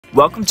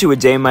Welcome to a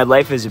day in my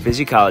life as a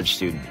busy college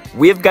student.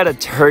 We have got a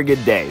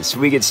turgid day, so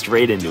we get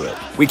straight into it.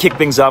 We kick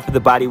things off with a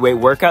body weight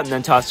workout and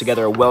then toss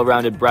together a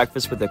well-rounded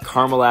breakfast with a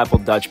caramel apple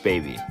Dutch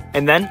baby.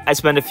 And then I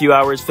spend a few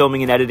hours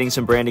filming and editing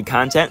some branded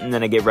content, and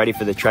then I get ready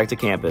for the trek to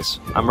campus.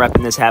 I'm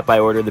repping this hat by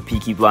order of the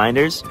Peaky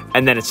Blinders,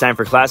 and then it's time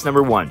for class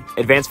number 1,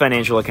 Advanced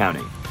Financial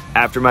Accounting.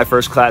 After my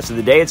first class of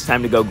the day, it's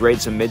time to go grade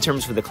some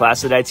midterms for the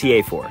class that I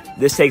TA for.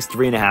 This takes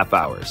 3.5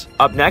 hours.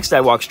 Up next, I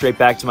walk straight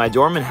back to my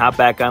dorm and hop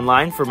back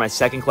online for my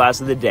second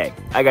class of the day.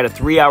 I got a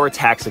 3-hour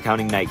tax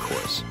accounting night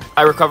course.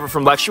 I recover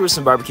from lecture with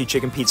some barbecue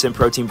chicken pizza and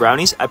protein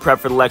brownies. I prep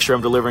for the lecture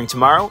I'm delivering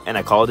tomorrow, and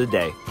I call it a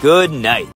day. Good night.